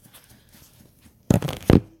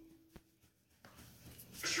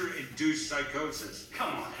induced psychosis.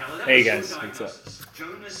 Come on, Helen. Hey guys, what's up?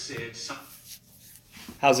 Jonas said something.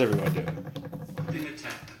 How's everyone doing? Something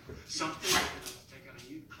attacked them. Something take out a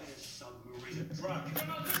nuclear submarine. Drug. You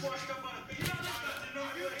know this washed up on a beach.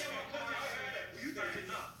 You got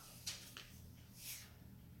enough.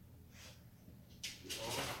 We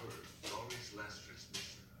all heard Laurie's last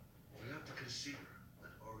transmission. We have to consider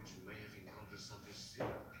that Origin may have encountered something similar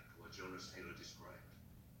to what Jonas Taylor described.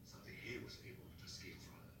 Something he was able to escape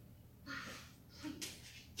from.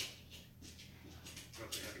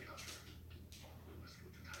 Drop the helicopter. We must go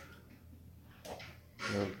to Thailand.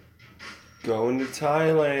 Going to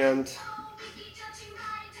Thailand.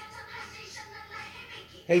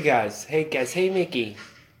 Hey guys, hey Mickey.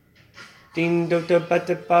 Ding do do ba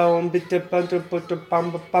da bom bit da ba da ba da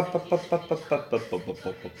bom ba ba ba ba ba ba ba ba ba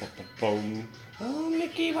ba boom. Oh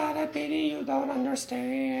Mickey, what a pity you don't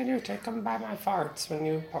understand. You take them by my farts when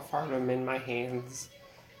you fart them in my hands.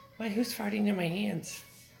 Wait, who's farting in my hands?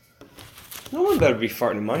 No one better be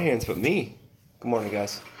farting in my hands but me. Good morning,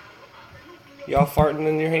 guys. Y'all farting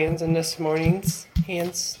in your hands in this morning's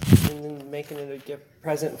hands and then making it a gift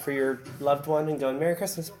present for your loved one and going, Merry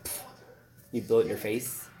Christmas. Pfft. You blow it in your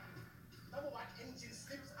face.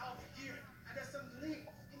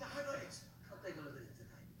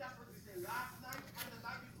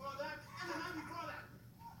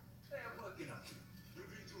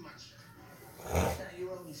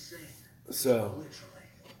 So,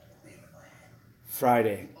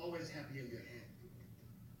 Friday,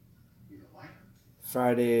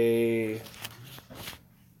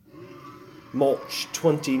 March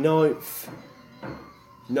 29th,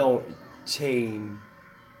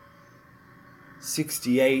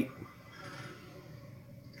 1968.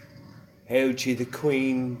 Hail to the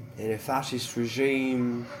Queen in a fascist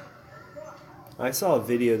regime. I saw a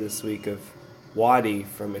video this week of Waddy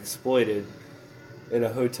from Exploited in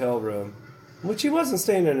a hotel room, which he wasn't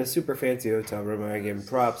staying in a super fancy hotel room. I give him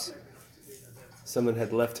props. Someone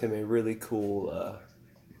had left him a really cool,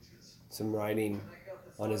 some writing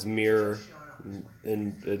on his mirror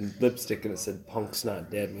in lipstick, and it said "Punk's not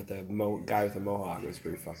dead" with a guy with a mohawk. It was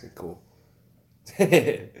pretty fucking cool.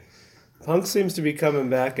 Punk seems to be coming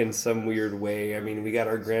back in some weird way. I mean, we got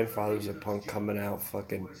our grandfathers of punk coming out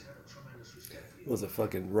fucking, was it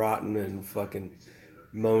fucking Rotten and fucking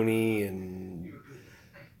Moni and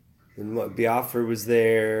what, Biafra was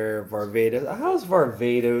there, Barbados. How's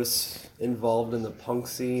Barbados involved in the punk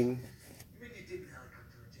scene?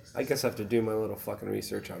 I guess I have to do my little fucking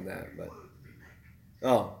research on that, but...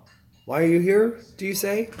 Oh. Why are you here, do you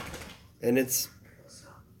say? And it's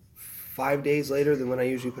 5 days later than when I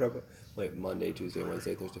usually put up... Wait, Monday, Tuesday,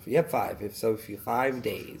 Wednesday, Thursday... Yep, 5. If 5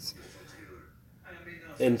 days.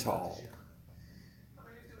 In tall.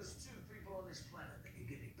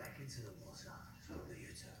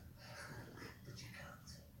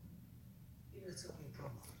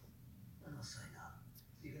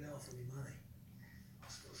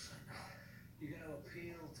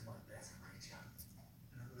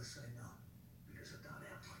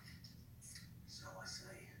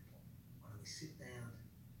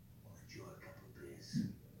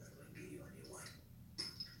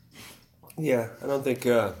 Yeah, I don't think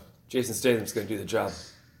Jason Statham's going to do the job.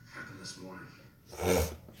 Happened this morning.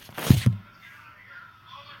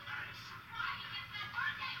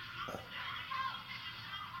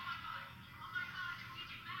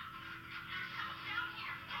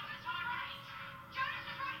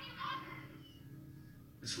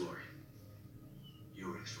 Miss Laurie,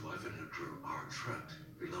 your ex-wife and her crew are trapped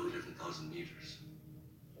below 11,000 meters.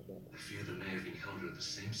 I fear they may have encountered the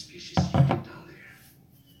same species you did down there.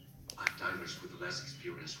 I've divers with less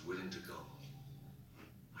experience willing to go.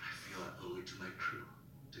 But I feel I owe it to my crew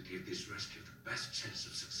to give this rescue the best chance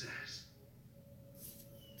of success.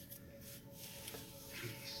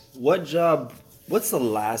 Please. What's the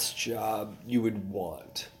last job you would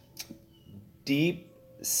want? Deep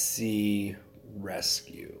sea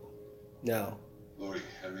rescue. No. Laurie,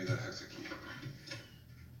 hand me that hexa key.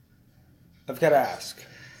 I've got to ask.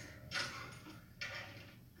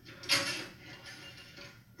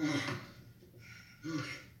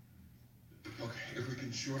 Okay, if we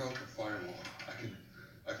can short out the firewall, I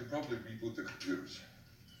can probably reboot the computers.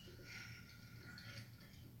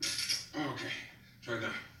 Okay, try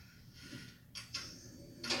that.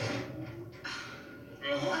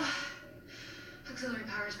 Auxiliary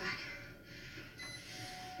power's back.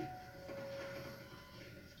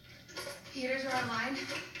 Heaters are online.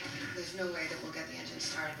 There's no way that we'll get the engine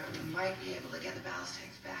started, but we might be able to get the ballast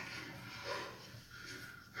tanks back.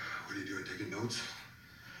 What are you doing, taking notes?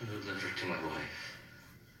 I delivered it to my wife.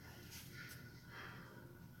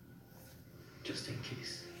 Just in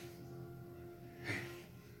case.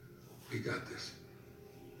 got this.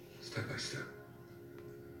 Step by step.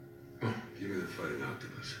 Oh, give me the fighting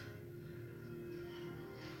octopus.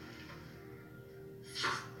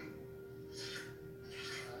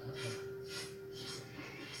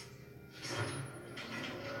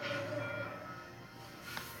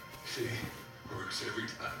 See, works every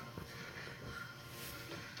time.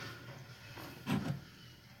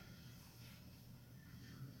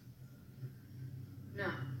 No,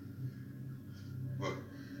 What?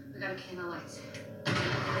 we gotta key the lights. Turn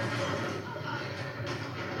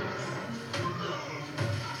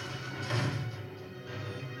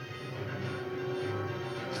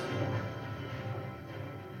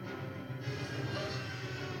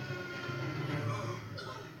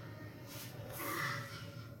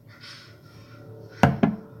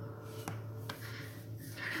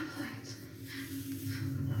on the lights.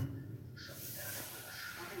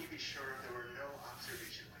 How can you be sure there were no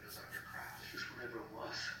observation windows on your craft? Just whatever it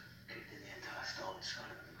was, kicked in the entire storm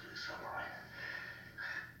inside of the nuclear submarine.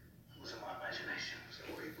 It wasn't my imagination. So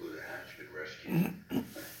he blew the hatch mid-rescue.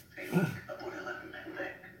 Hey, look, aboard 11 men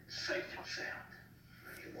back, safe and sound.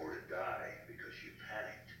 You're more to die because you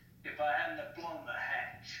panicked. If I hadn't have blown the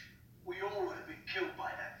hatch, we all would have been killed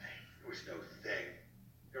by that thing. There was no thing.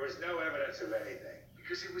 There was no evidence of anything.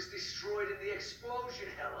 Because it was destroyed in the explosion,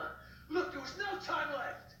 Hella. Look, there was no time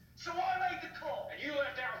left. So I made the call. And you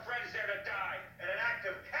left our friends there to die in an act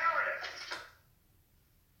of cowardice.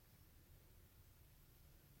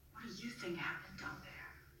 What do you think happened down there?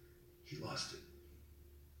 He lost it.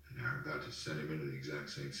 And now we're about to send him into the exact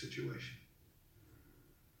same situation.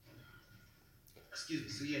 Excuse me,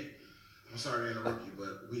 so yeah, I'm sorry to interrupt you,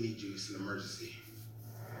 but we need you. It's an emergency.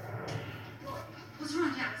 What's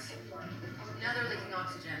wrong, Alex? Now they're leaking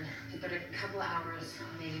oxygen. Give it a couple of hours,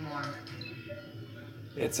 maybe more.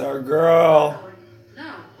 It's our girl.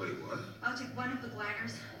 No. Wait, what? I'll take one of the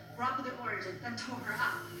gliders, rock with the Origin, then tow her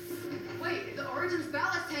up. Wait, if the Origin's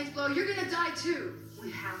ballast tanks blow, you're gonna die too.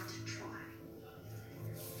 We have to try.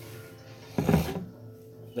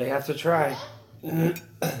 They have to try.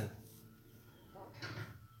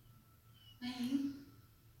 梅，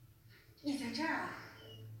你在这儿啊？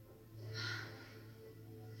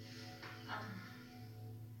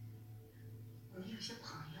我们有些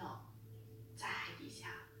朋友在海底下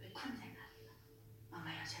被困在那里了，妈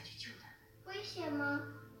妈要下去救他们。危险吗？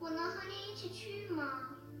我能和你一起去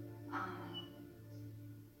吗？等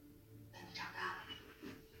你长大了，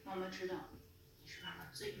妈妈知道你是妈妈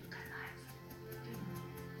最勇敢的孩子，对吗？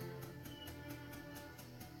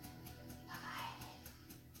爸爸爱你。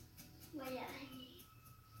我也爱你。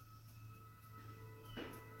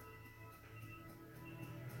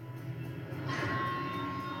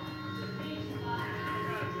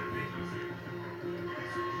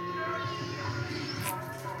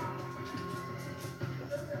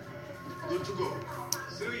Good to go.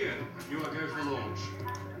 Suyin, you are go for launch.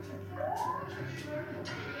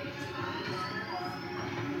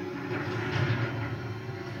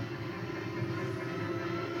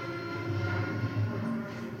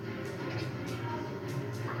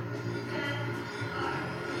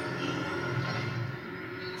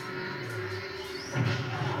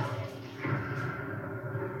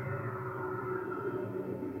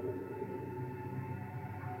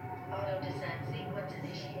 Auto descent sequence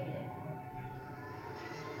initiated.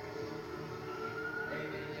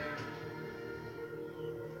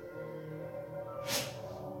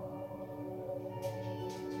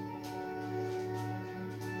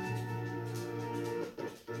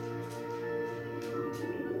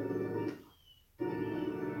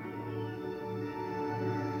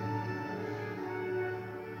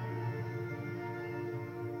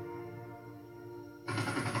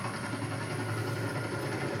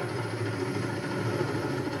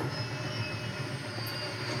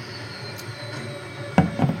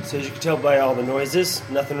 So as you can tell by all the noises,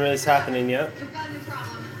 nothing really is happening yet. We've got a new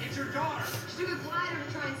problem. It's your daughter. She took a glider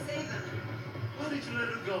to try and save him. Why did you let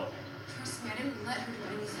her go? Trust me, I didn't let her do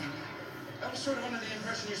anything. I was sort of under the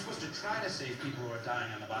impression you're supposed to try to save people who are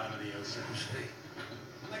dying on the bottom of the ocean. I'm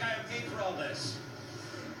the guy who paid for all this.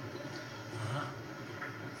 Huh?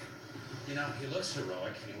 You know, he looks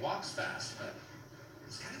heroic and he walks fast, but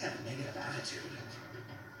he's kind of got a negative attitude.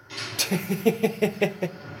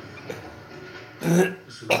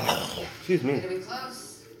 Excuse me. Gonna be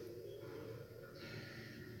close.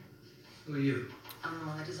 Who are you? I'm the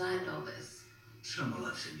one that designed all this. Someone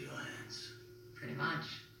left in your hands. Pretty much.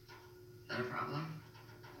 Is that a problem?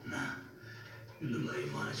 Nah. You look like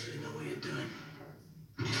you honestly know what you're doing.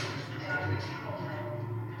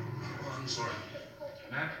 Oh, I'm sorry.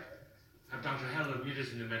 Mac, have Dr. Heller meet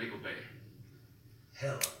us in the medical bay.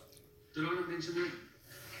 Hella. Did I not mention that?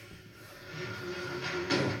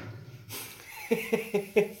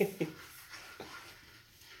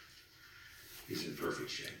 He's in perfect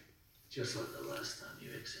shape. Just like the last time you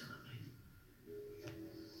examined me.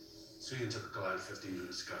 Suyin took a Goliath 15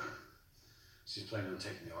 minutes ago. She's planning on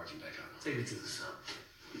taking the Argent back up. Take it to the sub.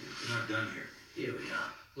 We're not done here. Here we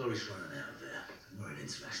are. Glory's running out of there. And we're in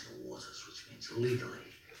international waters, which means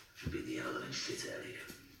legally we'll beat the elegant shit out of you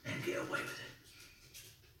and get away with it.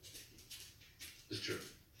 It's true.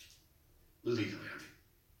 Legally, I mean.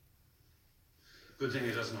 Good thing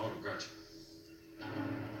he doesn't hold a grudge.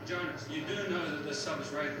 Jonas, you do know that this sub is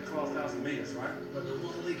rated for 12,000 meters, right? But the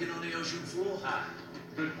one leaking on the ocean floor? Ah,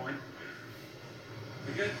 good point.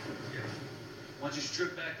 You good? Yeah. Once you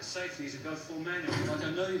strip back the safeties and go full manual, like I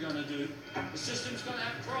know you're going to do, the system's going to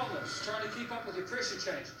have problems trying to keep up with your pressure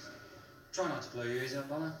changes. Try not to blow your ears out,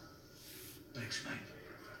 Bella. Thanks, mate.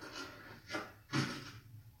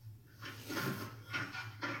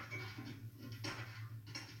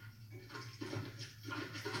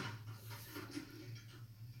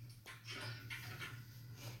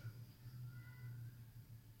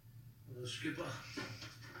 Hello, Skipper.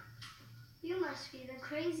 You must be the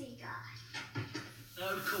crazy guy. No,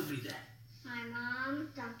 call me that. My mom,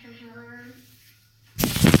 Dr. Helen.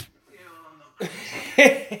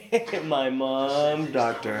 My mom,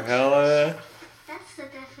 Dr. Hella. That's the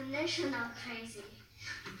definition of crazy.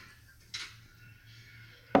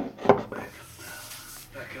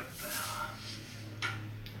 Back up, pal.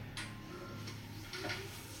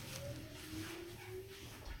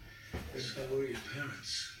 How were your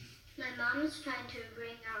parents? My mom is trying to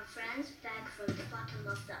bring our friends back from the bottom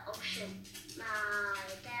of the ocean. My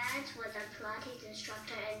dad was a Pilates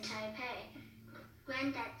instructor in Taipei.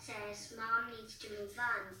 Granddad says mom needs to move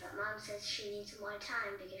on, but mom says she needs more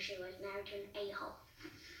time because she was married to an a-hole.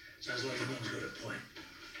 Sounds like mom's got a point.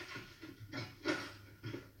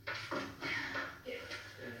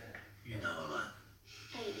 You know a lot.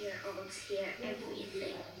 8-year-olds hear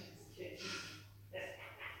everything.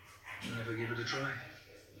 You never give it a try?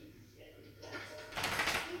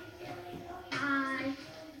 Hi.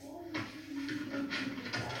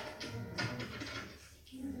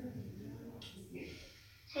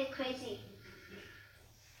 Hey, crazy.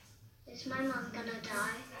 Is my mom gonna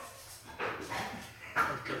die?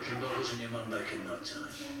 I'll cut your dollars and your mum back in no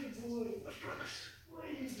time. I promise.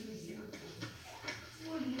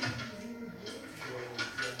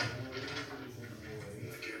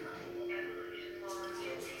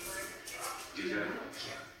 DJ,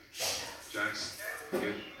 Jax,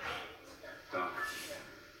 good. Doc.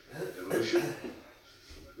 Evolution.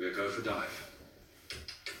 We'll go for dive.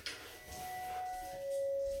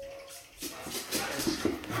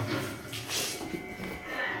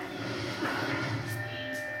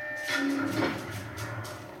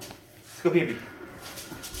 Let's go pee-pee.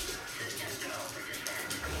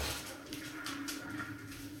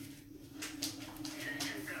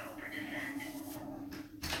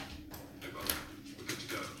 Hey, brother. We're good to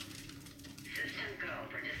go.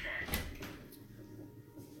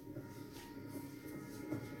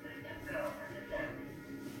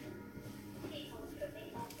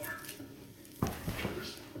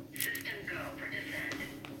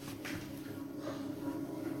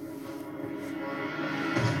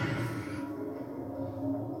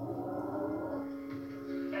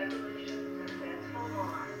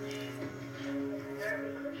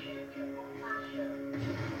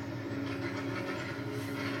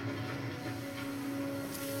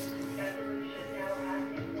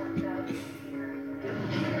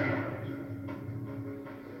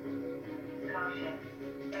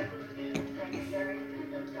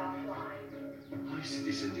 Why is it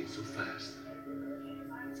descending so fast?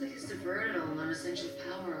 It's like it's diverted all non-essential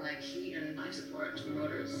power like heat and life support to the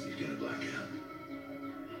motors. He's gonna black out.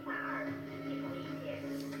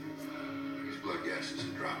 His blood gases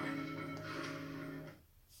are dropping.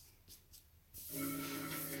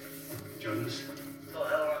 Jonas? The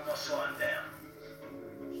hell, I'm not slowing down.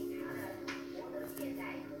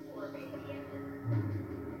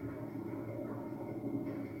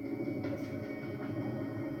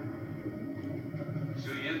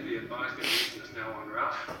 Suyin, be advised that Houston is now en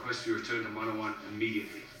route. Request you return to 101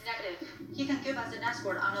 immediately. Negative. He can give us an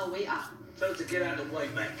escort on our way up. Tell her to get out of the way,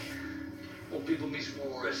 Mac. More people meet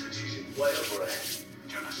more arrests and she's in way over her head.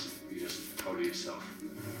 Jonas, you just told it yourself.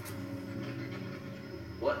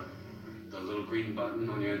 What? The little green button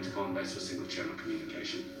on your intercom, that's for single channel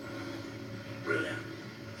communication. Brilliant.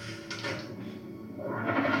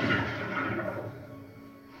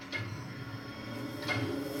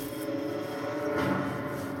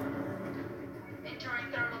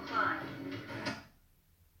 Entering thermal climb.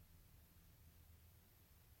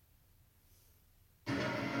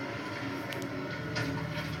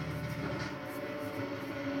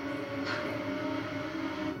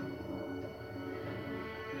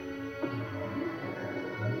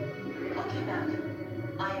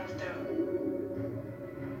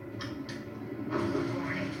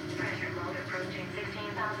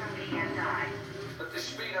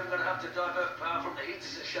 divert power from the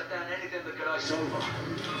heaters and shut down anything that could ice over.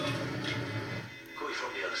 Call you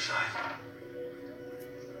from the other side.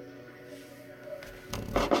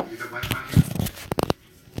 You got Wi-Fi here?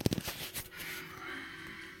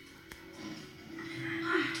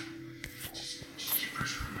 Just keep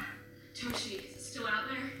pressure on her. Toshi, is it still out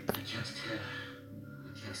there? I can't tell.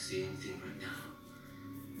 I can't see anything right now.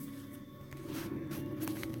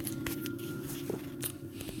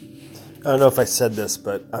 I don't know if I said this,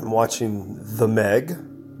 but I'm watching The Meg.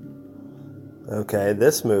 Okay,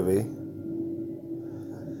 this movie.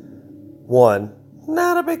 One,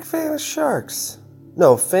 not a big fan of sharks.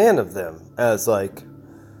 No, fan of them. As like,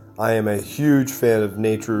 I am a huge fan of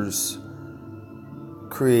nature's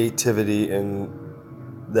creativity and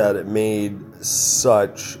that it made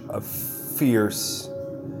such a fierce,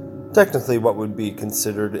 technically what would be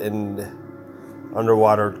considered an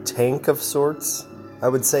underwater tank of sorts. I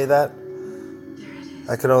would say that.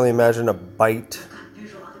 I could only imagine a bite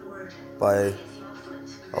by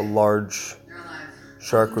a large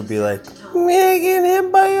shark would be like, getting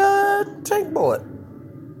hit by a tank bullet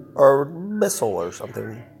or missile or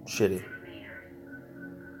something shitty.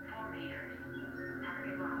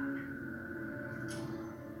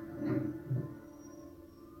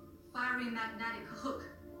 Firing magnetic hook.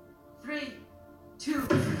 3, 2.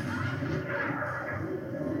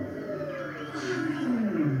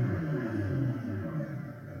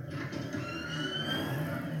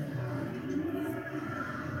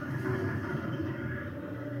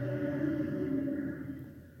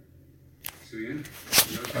 So you?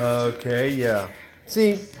 Okay, yeah.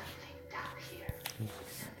 See,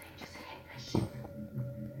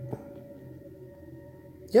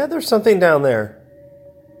 yeah, there's something down there.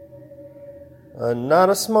 Not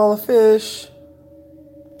a small fish.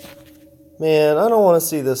 Man, I don't want to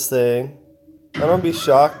see this thing. I don't be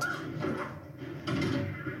shocked.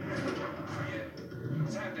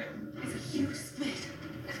 What's happening? It's a huge split.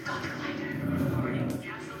 It's got lighter.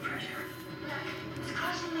 Cancel pressure. It's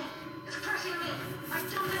crushing me. It's crushing me. I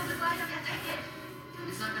don't know if the glider can take it.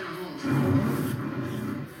 It's not gonna hold.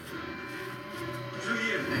 2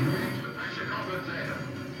 years. Engage the pressure compensator.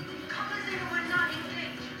 Compensator would not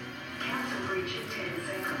engage. Cancel breach in 10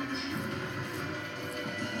 seconds.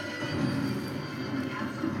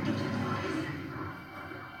 Cancel breach in 5 seconds.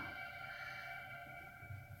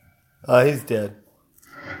 He's dead.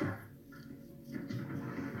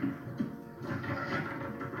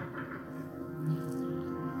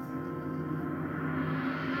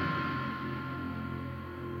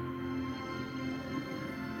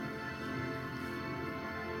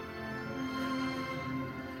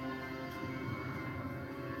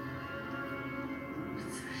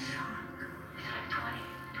 It's a shark. It's like 20,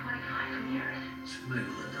 25 years. It's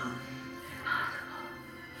megalodon. Impossible.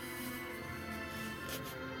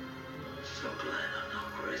 So glad I'm not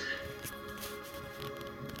crazy.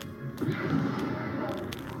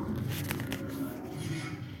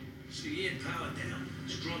 See, power down.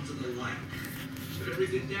 Strong to the light. Put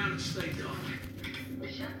everything down and stay dark.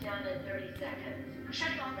 Shut down in 30 seconds.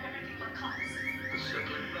 Shutting off everything but comms.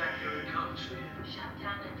 Circling back, here it comes. Shut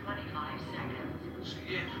down in 25 seconds.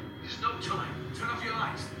 See, there's no time. Turn off your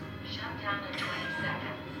lights. Shut down in 20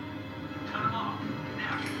 seconds. Turn them off.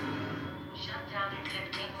 Now. Shut down in 15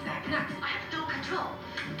 seconds. Next, I have no control.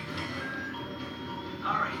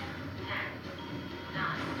 Hurry. 10,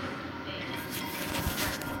 9, 8, 7.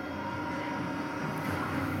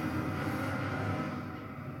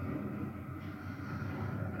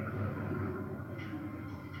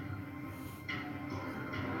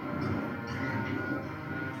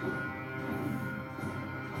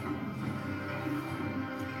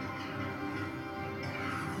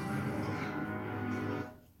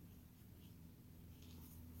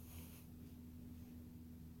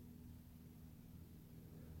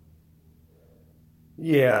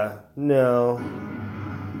 Yeah, no.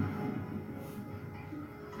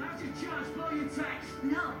 Now's your chance. Blow your tanks.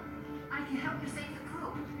 No, I can help you save the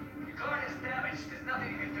crew. Your car is damaged. There's nothing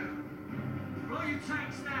you can do. Blow your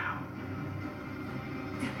tanks now.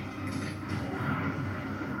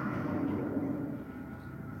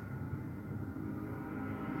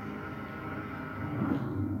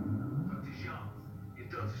 Dr. Jean, your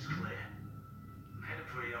daughter's clear. I'm headed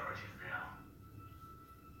for the origin now.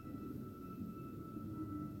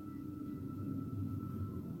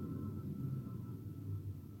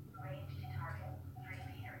 Range to target 3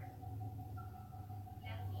 meters.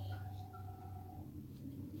 50.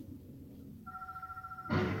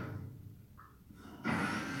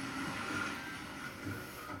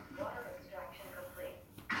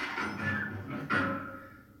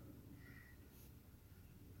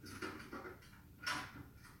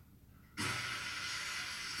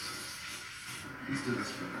 Let's do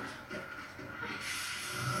this for us.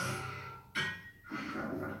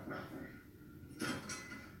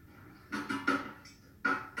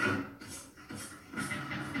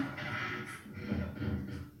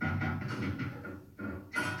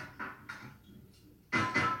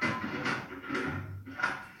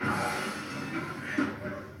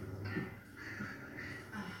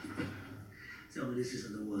 Tell me this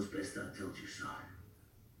isn't the world's best I told you so.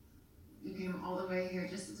 You came all the way here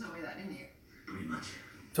just to tell me that, didn't you? Pretty much.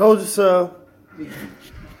 Told you so. Yeah.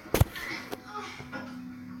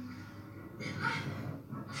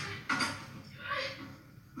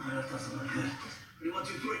 No, that doesn't look good. Ready, 1,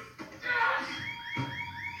 2, 3.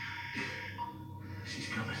 She's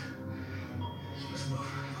coming. Let's move.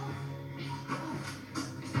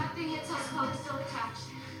 If that thing hits us while it's still attached.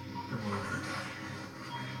 Don't worry about that.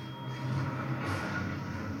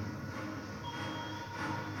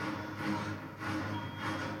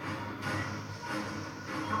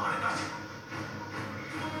 Come on, I got you.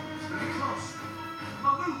 It's very close. Come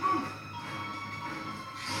on, move, move.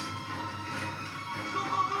 Go,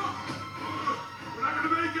 go, go. We're not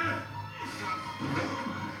gonna make it!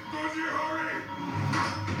 Toshi, hurry!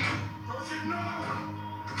 Toshi, no!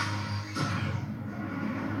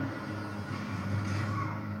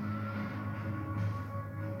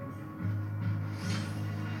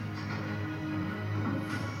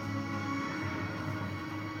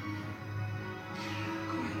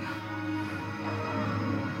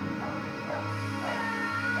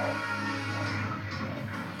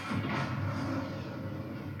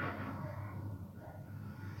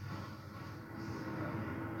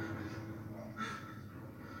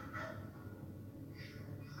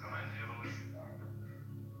 Come in, Evolution.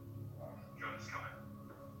 Jonas, come in.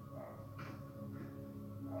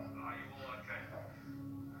 Are you all okay?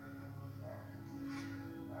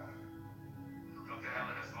 Dr.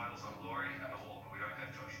 Helen has vitals on Lori and the wall, but we don't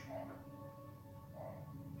have Toshi.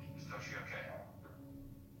 Is Toshi okay?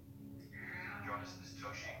 Jonas, is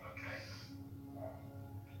Toshi okay?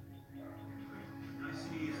 Nice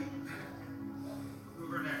and easy. Move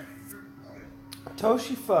her neck.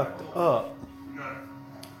 Toshi fucked up. Got it.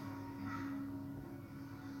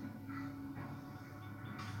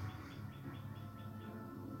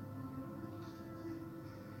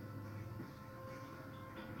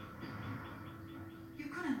 You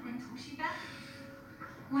couldn't bring Toshi back?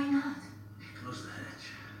 Why not? Close the hatch.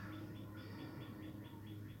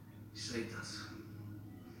 You saved us.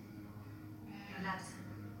 You left him.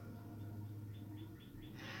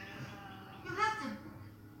 You left him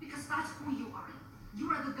because that's who you are. You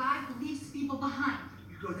are the guy who leaves people behind.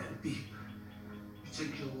 You go that deep. You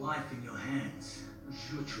take your life in your hands.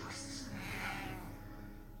 It's your choice to say.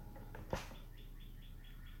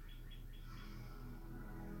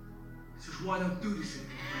 This is why I don't do this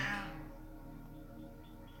anymore.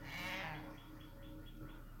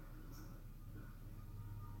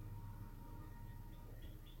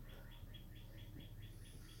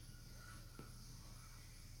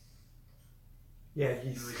 Yeah,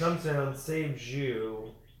 he comes down, saves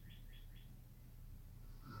you.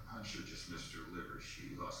 The puncher just missed her liver.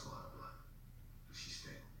 She lost a lot of blood. But she's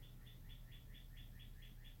stable.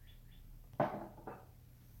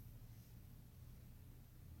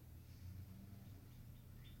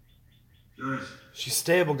 Jonas. She's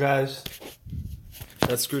stable, guys.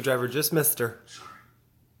 That screwdriver just missed her. Sorry.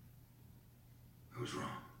 I was wrong.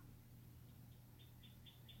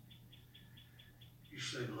 You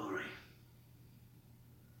saved Lori.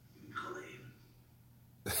 You can call it even.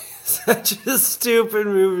 Such a stupid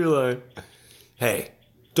movie line. Hey,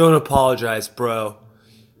 don't apologize, bro.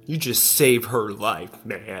 You just saved her life,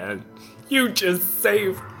 man. You just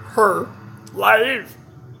saved her life.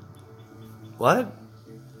 What?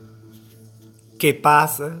 ¿Qué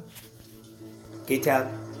pasa? ¿Qué tal?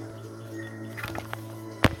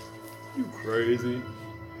 You crazy.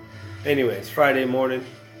 Anyways, Friday morning.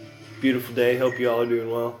 Beautiful day. Hope you all are doing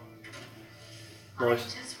well. I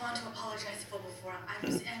just want to apologize for before. I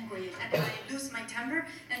was angry and I lose my temper,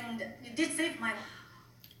 and you did save my life.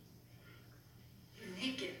 You're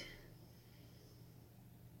naked.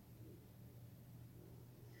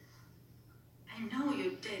 I know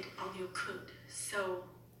you did all you could, so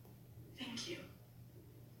thank you.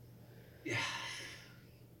 Yeah.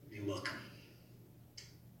 You're welcome.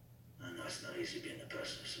 I know it's not easy being the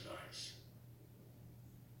person who survives.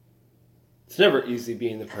 It's never easy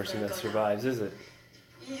being the person that survives, is it?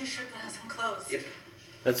 You should put on some clothes. Yep.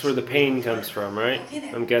 That's where the pain comes from, right? Okay,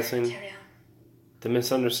 then. I'm guessing. Carry on. The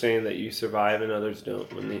misunderstanding that you survive and others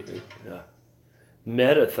don't. When they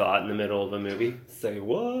meta thought in the middle of a movie. Say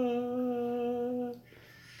what?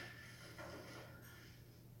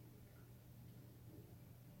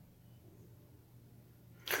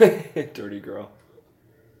 Dirty girl.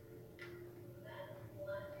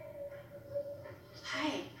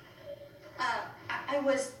 Hi. I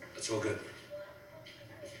was. It's all good.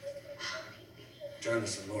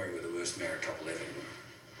 Jonas and Lori were the worst married couple ever.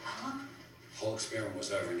 Huh? Whole experiment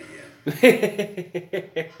was over in the end.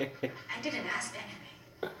 I didn't ask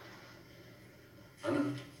anything. I know.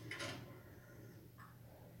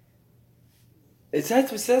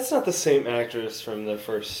 That's not the same actress from the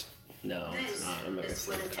first. No, it's not. I'm not gonna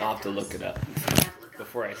say it. I'll have to look it up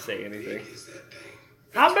before I say anything.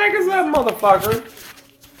 How big is that motherfucker?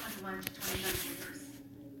 21 to 29 meters.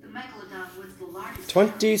 The megalodon was the largest.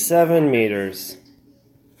 27 meters.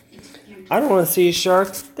 I don't want to see a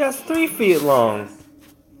shark. That's 3 feet long.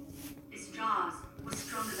 Its jaws were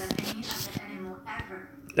stronger than any other animal ever.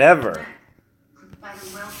 Ever. Could bite a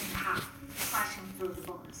whale in half, slashing through the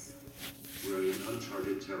bones. We're in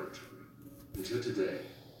uncharted territory. Until today,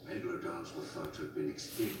 megalodons were thought to have been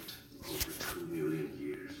extinct over 2 million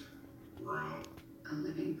years. Wow. A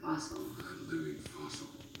living fossil. A living fossil.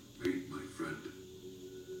 Wait, my friend.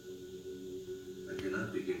 I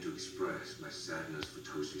cannot begin to express my sadness for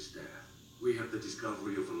Toshi's death. We have the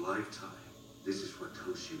discovery of a lifetime. This is what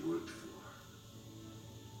Toshi worked for.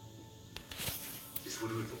 It's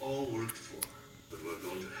what we've all worked for, but we're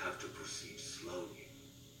going to have to proceed slowly.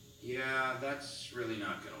 Yeah, that's really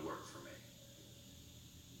not gonna work for me.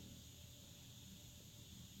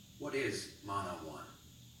 What is Mana 1?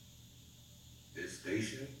 This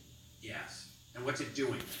station? Yes. And what's it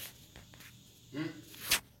doing?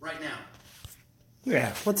 Right now.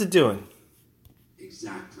 Yeah, what's it doing?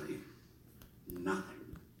 Exactly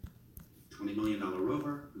nothing. $20 million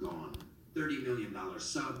rover, gone. $30 million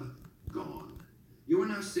sub, gone. You are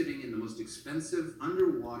now sitting in the most expensive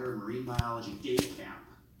underwater marine biology day camp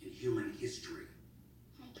in human history.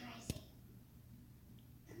 Hi, Gracie.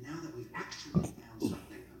 And now that we've actually found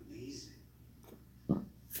something amazing, we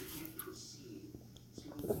can proceed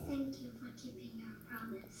slowly. Thank you for keeping your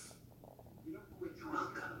promise. You don't quit trying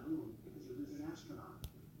to get on the moon because you lose an astronaut.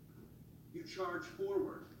 You charge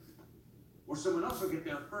forward. Or someone else will get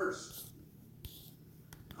there first.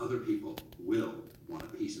 Other people will want a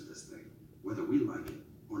piece of this thing, whether we like it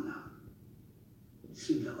or not. You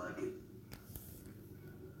seem to like it.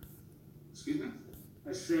 Excuse me?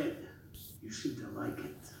 I said, you seem to like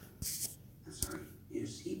it. I'm sorry,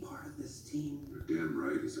 is he part of this team? You're damn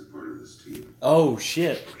right he's a part of this team. Oh,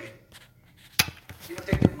 shit. Okay. You don't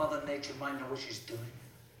think that Mother Nature might know what she's doing?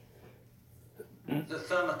 The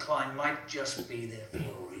thermocline might just be there for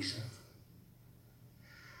a reason.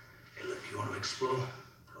 Hey, look, you want to explore?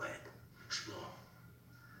 Go ahead, explore.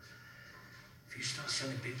 If you start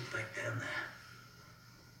sending people back down there,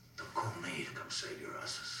 don't call me to come save your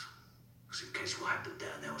asses. Because in case what happened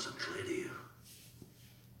down there was unclear to you,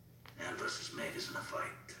 man versus Meg isn't a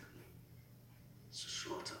fight. It's a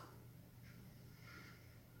slaughter.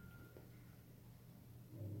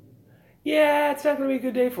 Yeah, it's not going to be a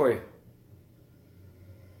good day for you.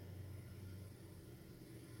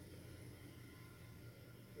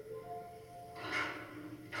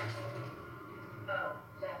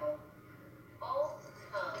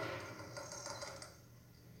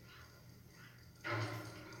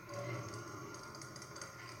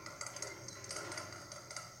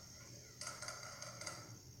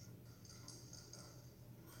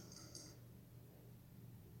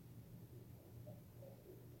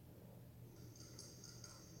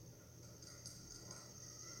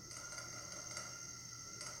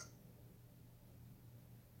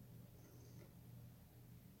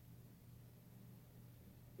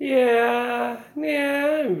 Yeah,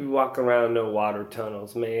 I walk around no water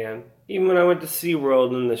tunnels, man. Even when I went to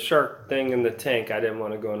SeaWorld and the shark thing in the tank, I didn't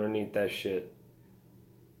want to go underneath that shit.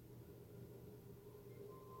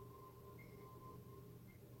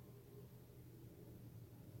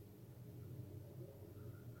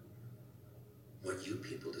 What you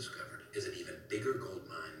people discovered is an even bigger gold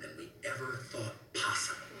mine than we ever thought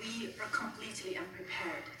possible. We are completely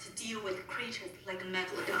unprepared to deal with creatures like a I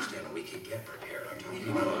megalodon. understand that we can get prepared. I'm talking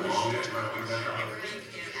about this shit.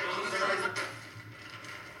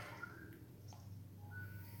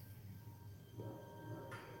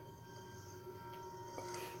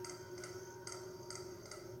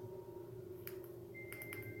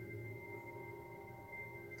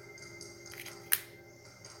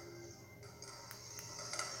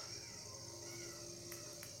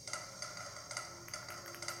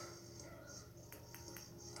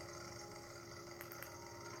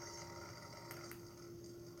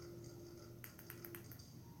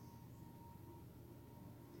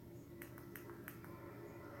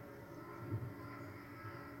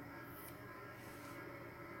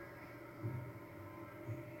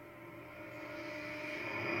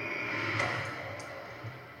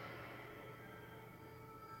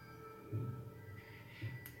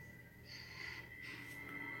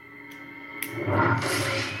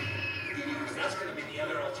 That's gonna be the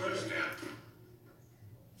other alternative.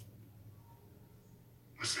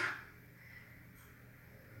 What's that?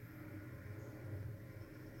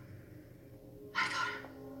 I got it.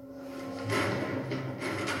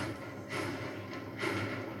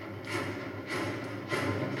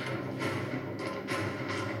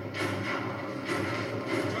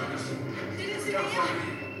 Did you see Mia?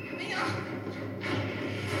 Mia?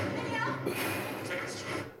 Mia? Take us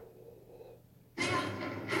through. Mia?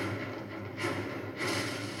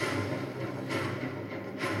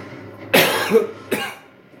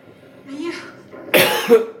 Mia?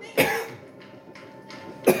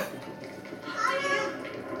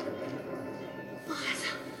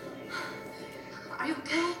 Are you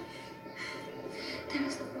okay?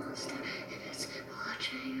 There's a monster and it's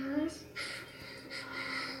watching us.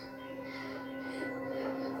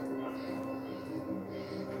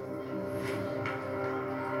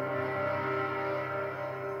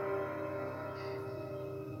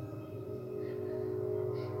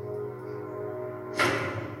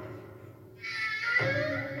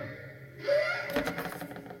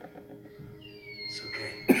 It's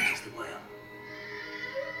okay. Just a whale.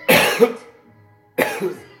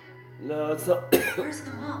 No, it's not. Where's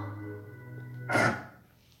the mom?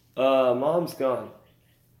 Mom's gone.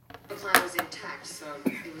 The plan was intact, so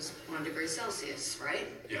it was 1 degree Celsius, right?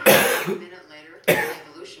 Yeah. A minute later, the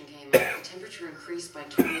evolution came up. The temperature increased by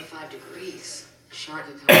 25 degrees. A shark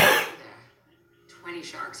could come over there. 20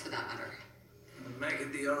 sharks, for that matter. The mag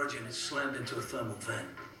at the origin is slammed into a thermal vent.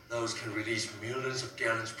 Those can release millions of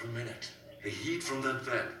gallons per minute. The heat from that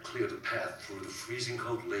vent cleared a path through the freezing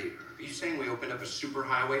cold layer. Are you saying we opened up a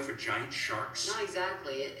superhighway for giant sharks? Not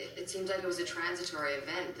exactly. It seems like it was a transitory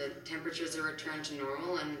event. The temperatures are returned to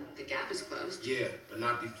normal and the gap is closed. Yeah, but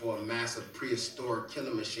not before a massive prehistoric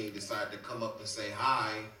killer machine decided to come up and say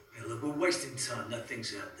hi. Hey, look, we're wasting time. That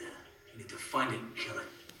thing's out there. You need to find it and kill it.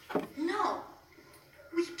 No.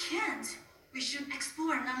 We can't. We should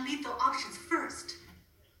explore non-lethal options first.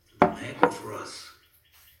 The mag or for us?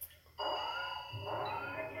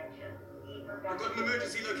 I've got an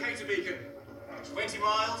emergency locator beacon. 20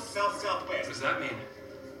 miles south-southwest. What does that mean?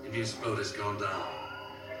 India's boat has gone down.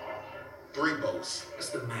 3 boats. That's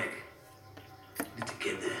the mag. Need to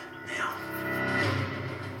get there now.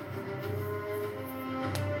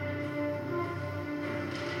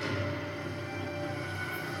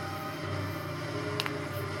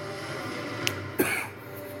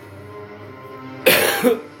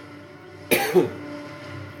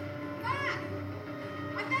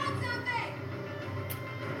 I found something!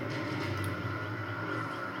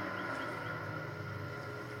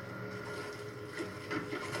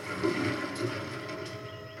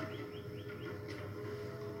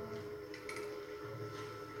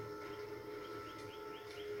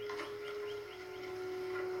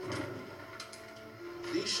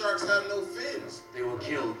 These sharks have no fins. They were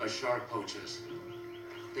killed by shark poachers.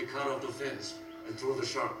 They cut off the fins and threw the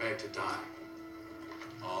shark back to die.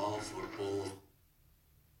 All for bull.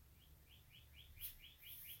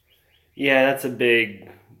 Yeah, that's a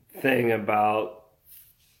big thing about.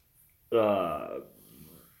 I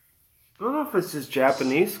don't know if it's just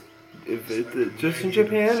Japanese, if it's just in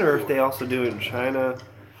Japan, or if they also do it in China.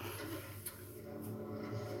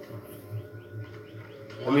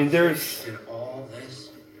 I mean, there's. In all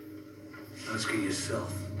this? Ask her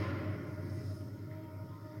yourself.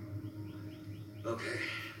 Okay,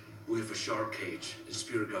 we have a shark cage and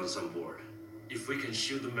spirit guns on board. If we can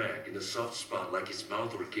shoot the mag in a soft spot like its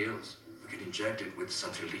mouth or gills, we can inject it with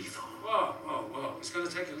something lethal. Whoa, whoa, whoa. It's gonna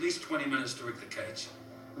take at least 20 minutes to rig the cage.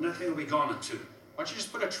 And that thing will be gone in 2. Why don't you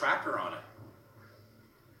just put a tracker on it?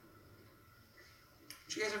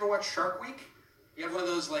 Did you guys ever watch Shark Week? You have one of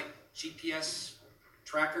those, like, GPS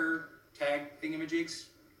tracker tag thingamajigs?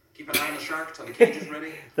 Keep an eye on the shark till the cage is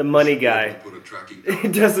ready? The money guy. Put a tracking He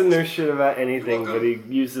doesn't know shit about anything, but he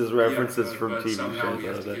uses references Yeah, from but TV somehow we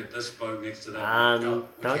shows. have to all get the this boat next to that.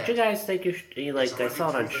 Don't you guys think you like? I saw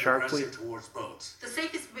it on Shark Week. Towards boats. The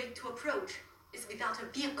safest way to approach is without a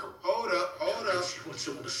vehicle. Hold up, hold up. You want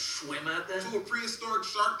someone to swim at them? To a prehistoric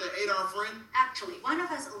shark that ate our friend? Actually, one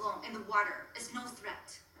of us alone in the water is no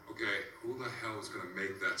threat. Okay, who the hell is gonna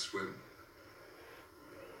make that swim?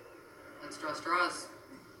 Let's draw straws.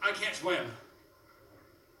 I can't swim.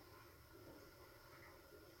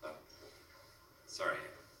 Oh, sorry.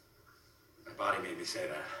 My body made me say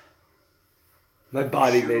that. My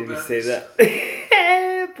body made me say that.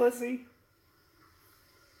 Pussy.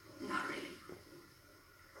 Not really.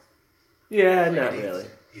 Yeah, not really.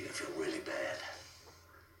 You're gonna feel really bad.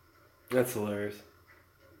 That's hilarious.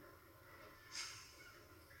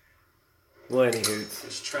 Well, anywho,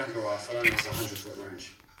 This tracker off, I don't know if it's 100-foot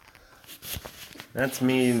range. that's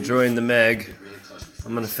me enjoying the Meg.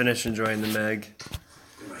 I'm gonna finish enjoying the Meg.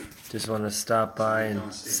 Just want to stop by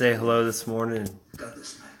and say hello this morning.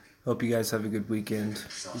 Hope you guys have a good weekend.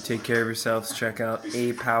 You take care of yourselves. Check out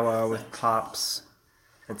A Pow-wow with Pops.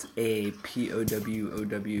 That's A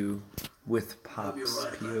Powow with Pops.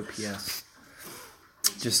 Pops.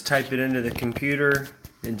 Just type it into the computer,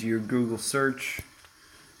 into your Google search,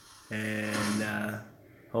 and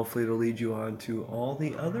hopefully it'll lead you on to all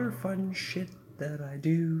the other fun shit that I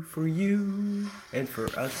do for you and for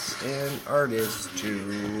us and artists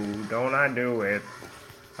too. Don't I do it?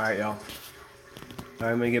 Alright, y'all.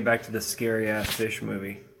 Alright, I'm gonna get back to the scary ass fish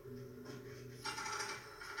movie.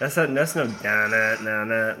 That's no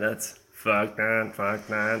nah. That's fuck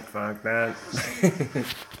that.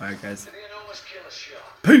 Alright, guys.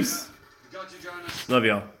 Peace. Love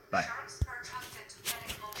y'all. Bye.